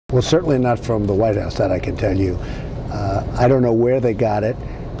Well, certainly not from the White House, that I can tell you. I don't know where they got it.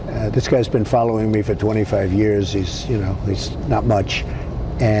 This guy's been following me for 25 years. He's not much.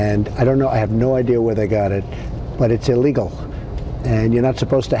 And I don't know, I have no idea where they got it, but it's illegal. And you're not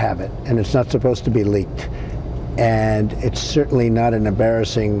supposed to have it. And it's not supposed to be leaked. And it's certainly not an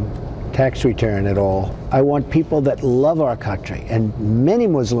embarrassing tax return at all. I want people that love our country, and many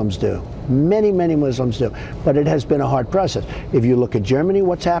Muslims do. Many Muslims do. But it has been a hard process. If you look at Germany,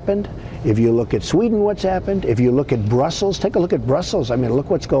 what's happened? If you look at Sweden, what's happened? If you look at Brussels, take a look at Brussels. I mean, look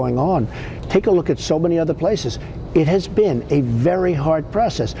what's going on. Take a look at so many other places. It has been a very hard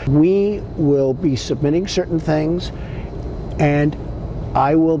process. We will be submitting certain things, and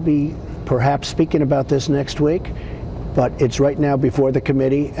I will be perhaps speaking about this next week, but it's right now before the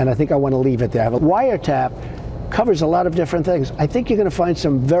committee, and I think I want to leave it there. Wiretap covers a lot of different things. I think you're going to find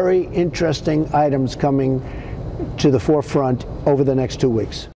some very interesting items coming to the forefront over the next 2 weeks.